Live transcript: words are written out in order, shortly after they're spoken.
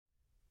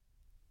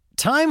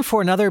Time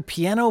for another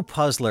piano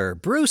puzzler.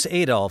 Bruce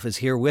Adolph is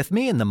here with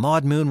me in the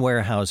Maud Moon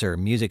Warehouser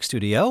music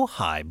studio.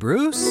 Hi,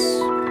 Bruce.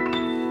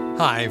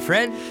 Hi,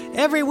 Fred.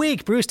 Every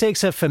week, Bruce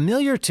takes a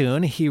familiar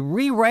tune. He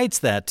rewrites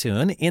that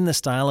tune in the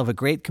style of a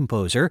great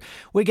composer.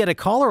 We get a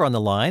caller on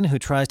the line who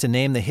tries to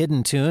name the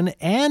hidden tune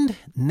and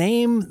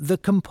name the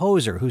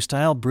composer whose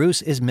style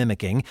Bruce is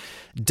mimicking.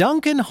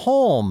 Duncan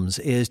Holmes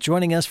is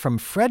joining us from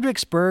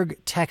Fredericksburg,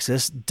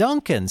 Texas.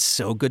 Duncan,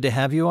 so good to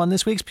have you on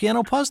this week's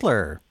Piano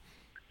Puzzler.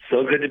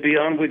 So good to be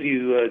on with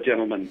you,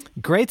 gentlemen.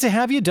 Great to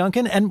have you,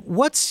 Duncan. And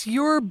what's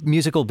your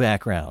musical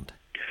background?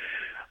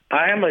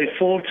 I am a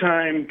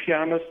full-time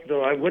pianist,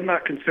 though I would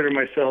not consider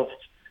myself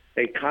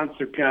a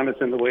concert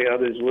pianist in the way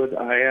others would.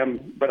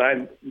 But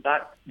I'm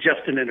not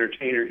just an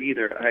entertainer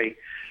either.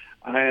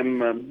 I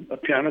am a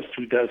pianist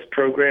who does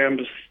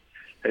programs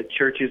at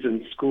churches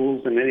and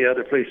schools and many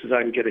other places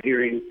I can get a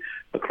hearing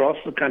across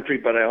the country,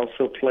 but I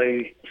also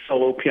play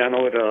solo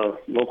piano at a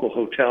local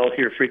hotel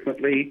here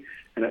frequently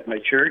and at my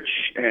church,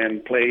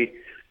 and play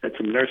at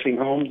some nursing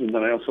homes, and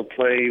then I also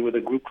play with a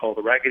group called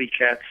the Raggedy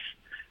Cats.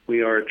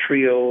 We are a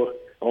trio,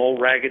 all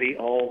raggedy,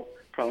 all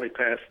probably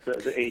past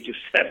the age of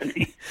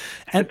 70,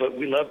 but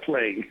we love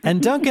playing.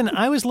 And Duncan,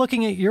 I was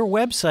looking at your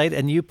website,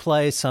 and you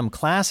play some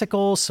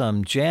classical,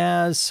 some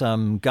jazz,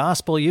 some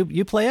gospel.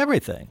 You play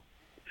everything.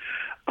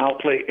 I'll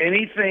play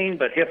anything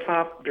but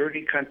hip-hop,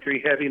 dirty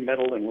country, heavy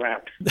metal, and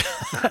rap.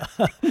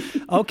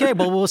 Okay,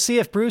 well, we'll see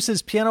if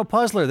Bruce's Piano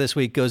Puzzler this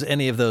week goes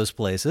any of those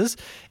places.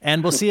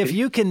 And we'll see if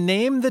you can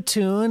name the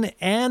tune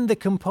and the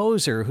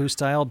composer whose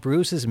style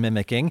Bruce is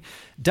mimicking.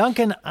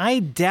 Duncan, I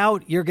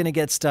doubt you're going to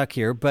get stuck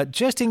here, but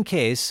just in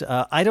case,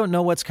 I don't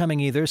know what's coming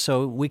either,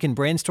 so we can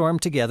brainstorm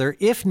together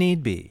if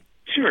need be.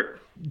 Sure.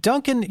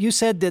 Duncan, you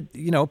said that,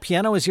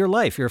 piano is your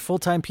life. You're a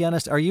full-time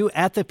pianist. Are you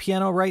at the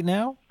piano right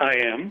now? I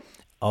am.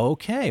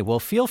 Okay, well,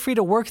 feel free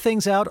to work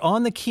things out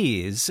on the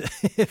keys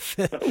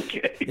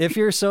if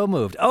you're so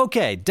moved.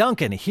 Okay,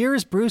 Duncan,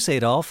 here's Bruce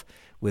Adolph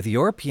with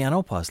your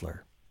Piano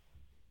Puzzler.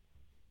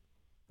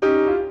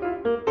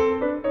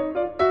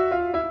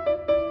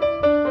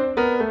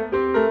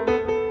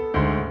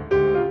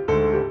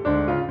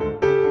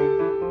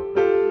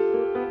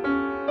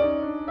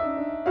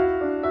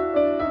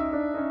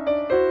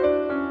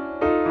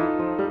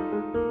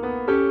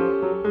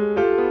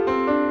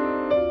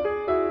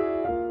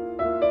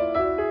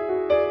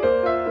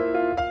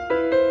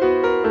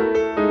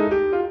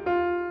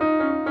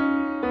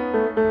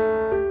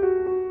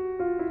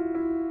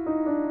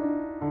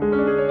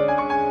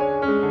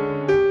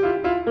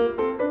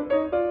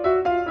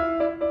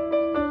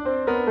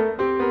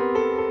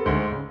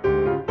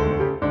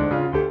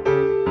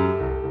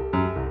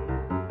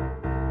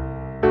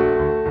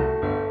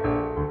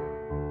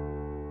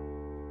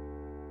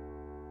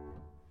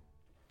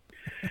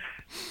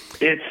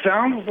 It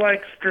sounds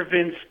like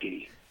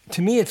Stravinsky.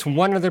 To me, it's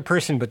one other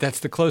person, but that's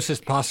the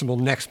closest possible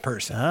next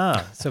person.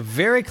 So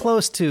very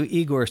close to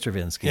Igor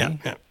Stravinsky.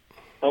 Yeah.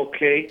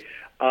 Okay.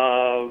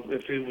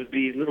 If it would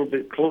be a little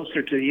bit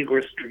closer to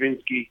Igor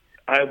Stravinsky,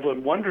 I was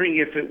wondering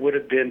if it would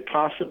have been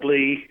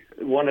possibly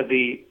one of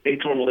the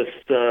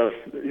atonalists,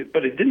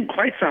 but it didn't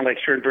quite sound like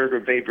Schoenberg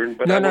or Webern.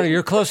 But No,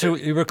 you're closer.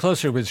 You were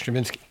closer with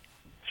Stravinsky.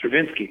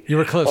 Stravinsky. You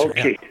were closer.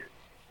 Okay.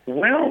 Yeah.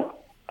 Well,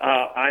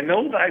 I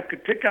know that I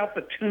could pick out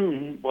the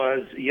tune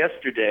was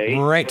Yesterday.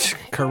 Right.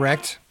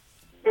 Correct.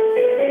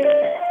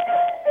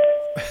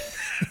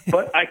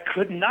 But I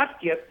could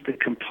not get the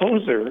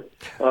composer.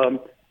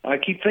 I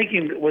keep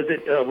thinking, was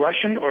it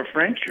Russian or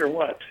French or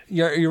what?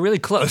 You're really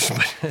close,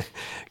 but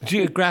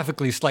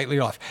geographically slightly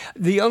off.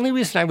 The only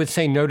reason I would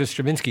say no to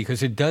Stravinsky,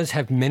 because it does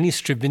have many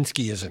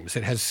Stravinskyisms.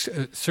 It has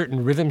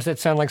certain rhythms that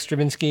sound like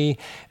Stravinsky,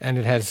 and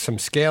it has some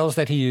scales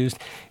that he used,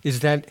 is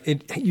that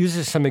it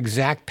uses some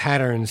exact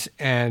patterns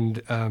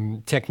and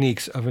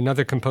techniques of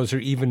another composer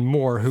even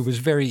more who was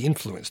very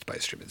influenced by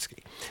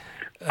Stravinsky.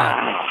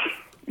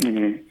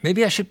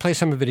 Maybe I should play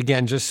some of it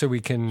again just so we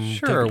can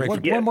take a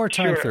break. One more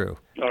time through.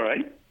 All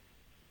right.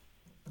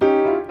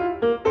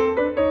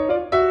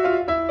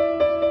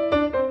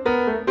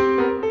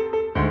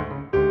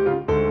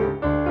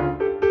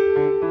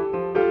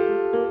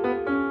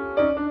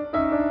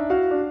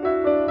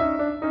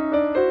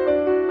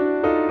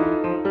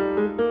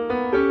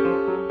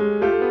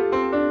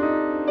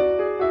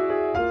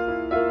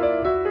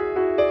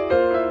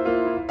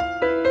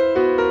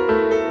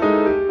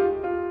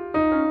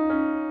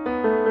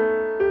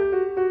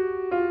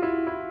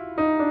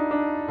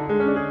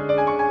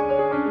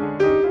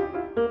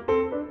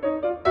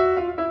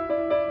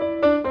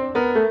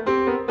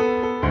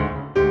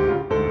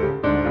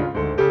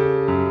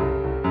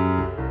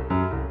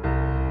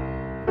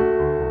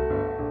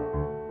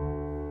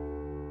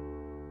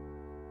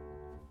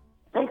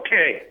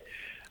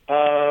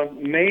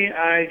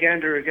 I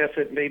gander a guess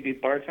at maybe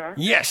Bartók.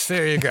 Yes,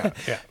 there you go.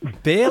 Yeah.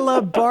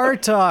 Béla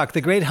Bartók,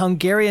 the great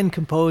Hungarian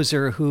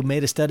composer who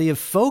made a study of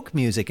folk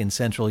music in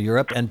Central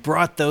Europe and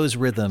brought those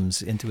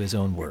rhythms into his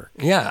own work.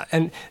 Yeah,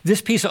 and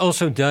this piece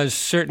also does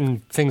certain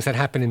things that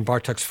happen in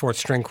Bartók's fourth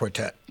string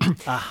quartet.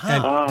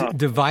 And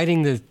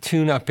dividing the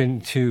tune up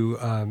into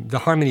the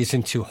harmonies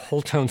into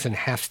whole tones and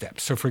half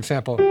steps. So, for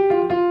example,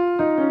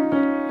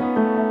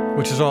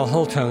 which is all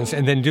whole tones,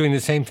 and then doing the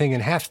same thing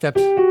in half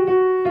steps,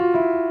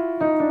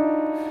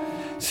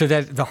 so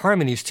that the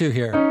harmonies too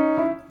here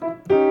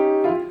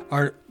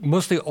are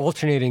mostly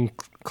alternating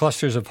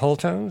clusters of whole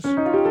tones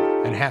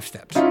and half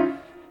steps.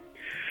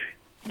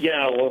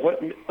 Yeah, well,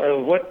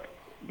 what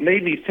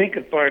made me think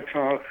of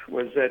Bartók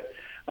was that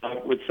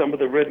with some of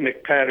the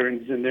rhythmic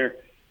patterns in there,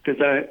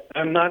 because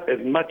I'm not as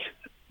much.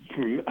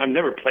 I've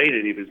never played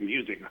any of his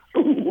music,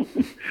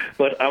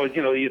 but I was,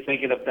 you're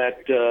thinking of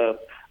that,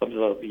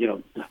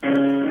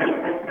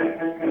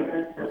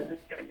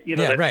 Yeah,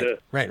 that,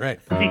 right.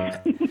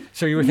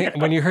 So you were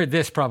thinking, when you heard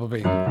this,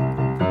 probably.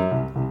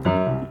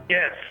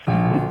 Yes.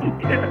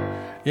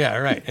 Yeah,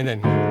 right. And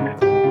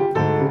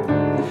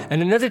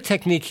another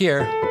technique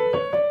here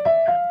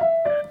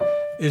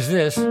is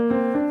this,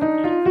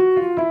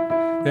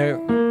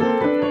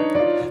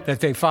 that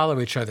they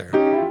follow each other.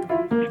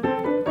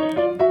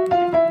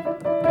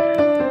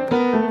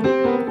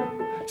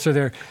 So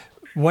they're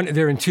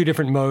in two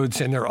different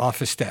modes and they're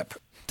off a step.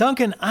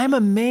 Duncan, I'm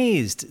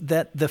amazed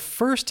that the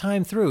first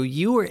time through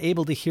you were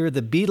able to hear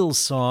the Beatles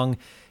song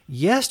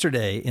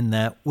Yesterday in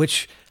that,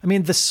 which, I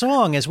mean, the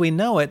song as we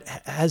know it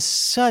has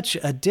such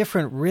a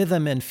different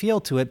rhythm and feel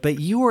to it, but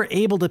you were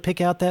able to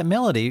pick out that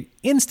melody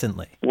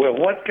instantly. Well,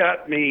 what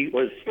got me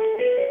was,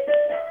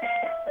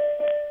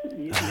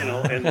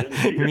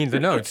 You mean the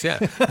notes, yeah.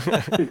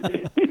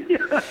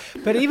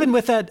 But even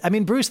with that, I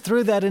mean, Bruce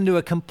threw that into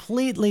a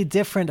completely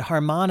different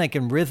harmonic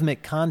and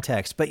rhythmic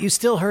context, but you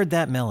still heard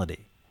that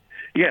melody.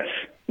 Yes.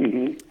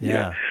 Mm-hmm.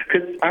 Yeah.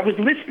 Because I was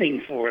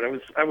listening for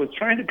it. I was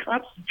trying to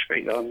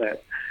concentrate on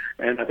that.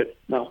 And I thought,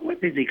 no,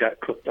 what has he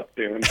got cooked up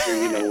there? I'm sure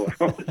you know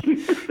what.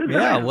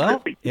 Yeah,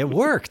 well, it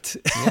worked.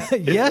 Yeah.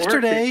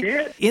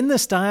 Yesterday, in the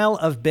style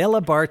of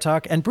Béla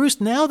Bartók. And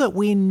Bruce, now that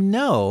we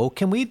know,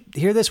 can we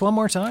hear this one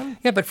more time?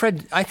 Yeah, but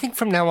Fred, I think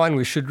from now on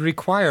we should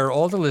require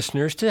all the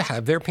listeners to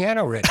have their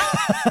piano ready.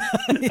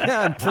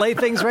 Yeah, and play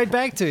things right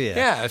back to you.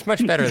 Yeah, it's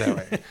much better that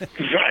way.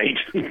 Right.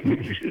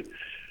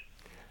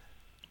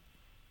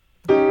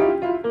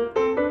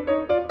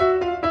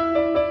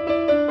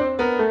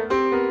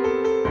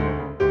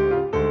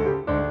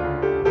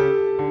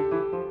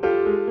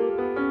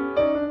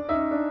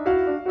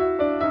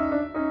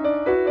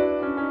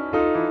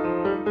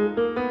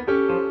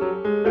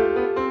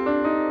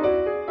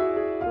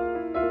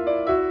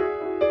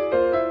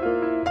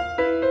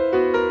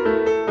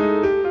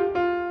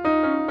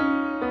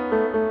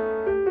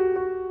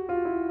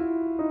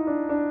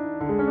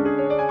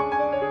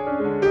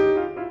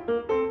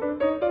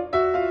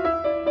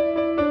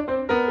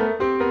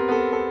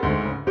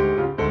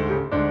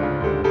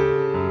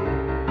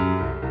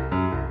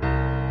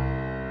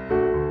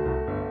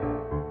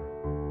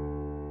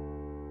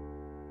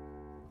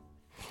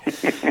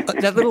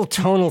 That little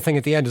tonal thing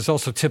at the end is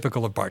also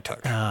typical of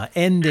Bartók.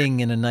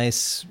 Ending in a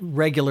nice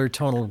regular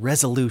tonal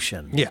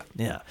resolution.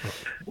 Yeah.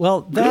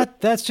 Well,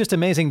 that's just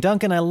amazing.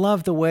 Duncan, I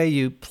love the way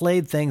you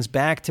played things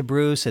back to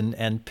Bruce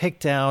and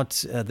picked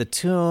out the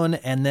tune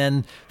and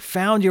then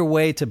found your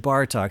way to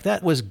Bartók.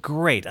 That was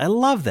great. I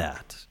love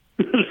that.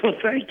 Well,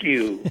 thank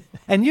you.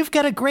 And you've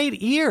got a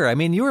great ear. I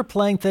mean, you were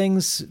playing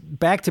things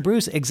back to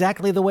Bruce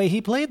exactly the way he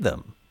played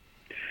them.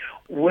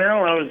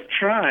 Well, I was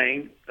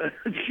trying.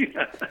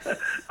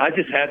 I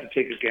just had to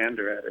take a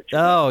gander at it.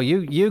 Oh,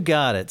 you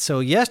got it. So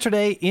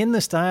yesterday, in the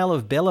style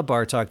of Béla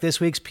Bartók, this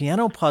week's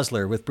Piano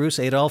Puzzler with Bruce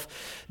Adolphe,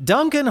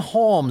 Duncan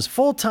Holmes,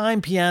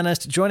 full-time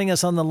pianist, joining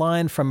us on the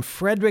line from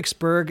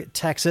Fredericksburg,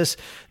 Texas.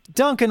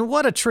 Duncan,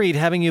 what a treat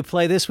having you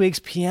play this week's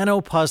Piano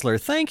Puzzler.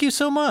 Thank you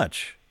so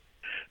much.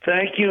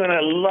 Thank you, and I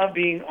love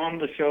being on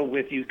the show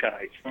with you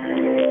guys.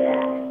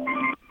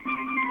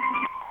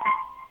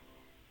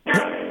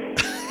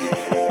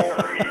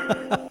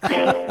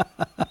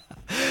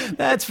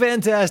 That's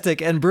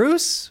fantastic. And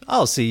Bruce,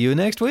 I'll see you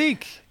next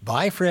week.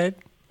 Bye, Fred.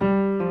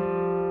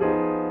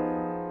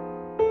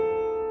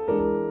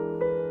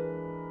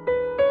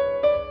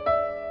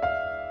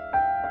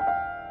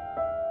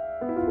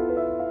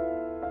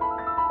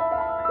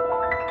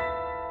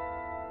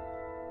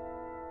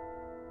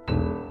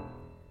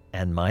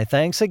 And my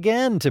thanks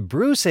again to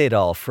Bruce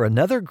Adolphe for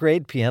another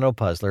great piano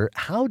puzzler.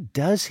 How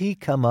does he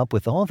come up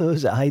with all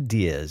those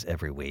ideas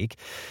every week?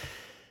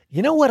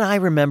 You know what I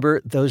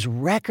remember? Those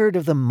Record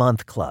of the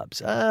Month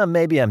clubs.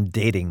 Maybe I'm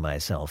dating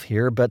myself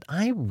here, but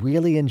I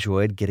really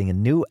enjoyed getting a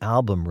new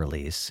album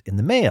release in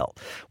the mail.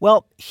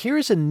 Well,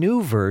 here's a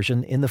new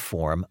version in the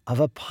form of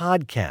a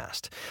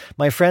podcast.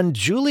 My friend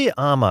Julie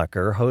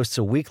Amacher hosts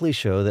a weekly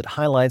show that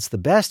highlights the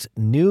best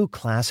new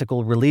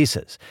classical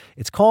releases.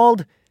 It's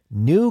called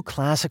New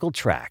Classical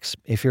Tracks.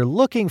 If you're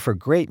looking for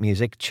great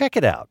music, check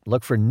it out.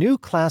 Look for New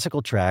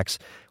Classical Tracks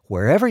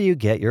wherever you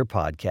get your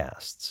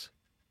podcasts.